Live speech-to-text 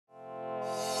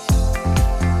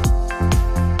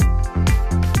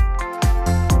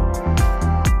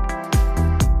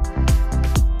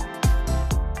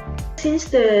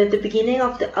Since the beginning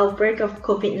of the outbreak of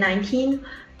COVID-19,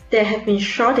 there have been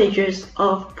shortages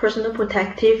of personal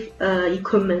protective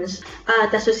equipment.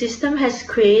 Dassault Systèmes has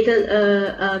created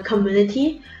a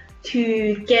community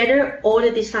to gather all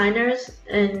the designers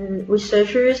and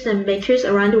researchers and makers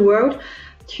around the world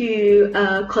to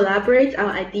collaborate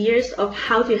our ideas of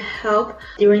how to help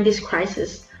during this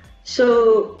crisis.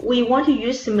 So we want to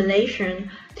use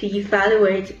simulation to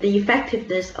evaluate the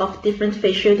effectiveness of different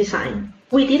face shield design.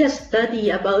 We did a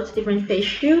study about different face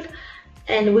shield,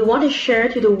 and we want to share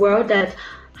to the world that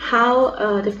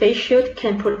how the face shield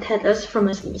can protect us from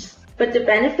a sneeze. But the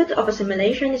benefit of a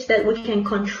simulation is that we can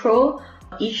control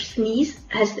each sneeze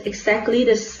has exactly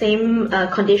the same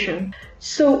condition.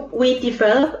 So we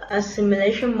develop a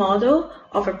simulation model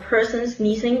of a person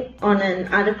sneezing on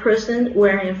another person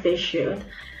wearing a face shield.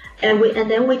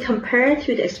 And then we compare it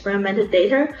to the experimental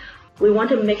data. We want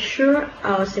to make sure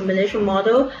our simulation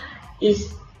model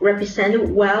is represented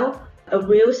well a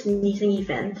real sneezing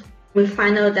event. We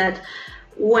find out that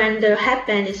when the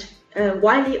headband is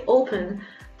widely open,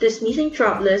 the sneezing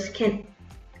droplets can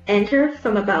enter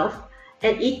from above,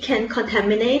 and it can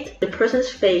contaminate the person's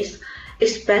face,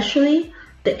 especially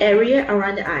the area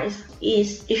around the eyes.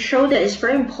 It shows that it's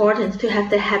very important to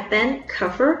have the headband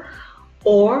cover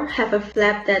or have a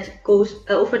flap that goes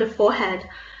over the forehead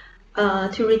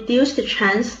to reduce the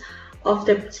chance of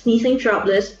the sneezing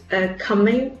droplets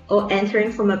coming or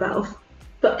entering from above.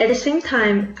 But at the same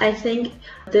time, I think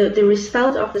the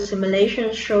result of the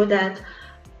simulation show that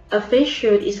a face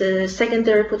shield is a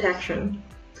secondary protection.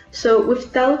 So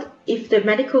if the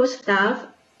medical staff,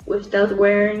 without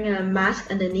wearing a mask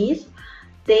underneath,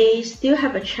 they still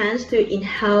have a chance to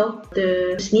inhale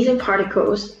the sneezing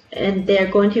particles and they're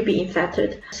going to be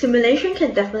infected. Simulation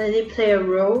can definitely play a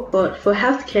role, but for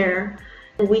healthcare,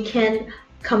 we can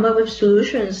come up with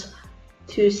solutions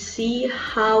to see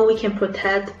how we can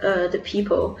protect the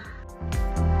people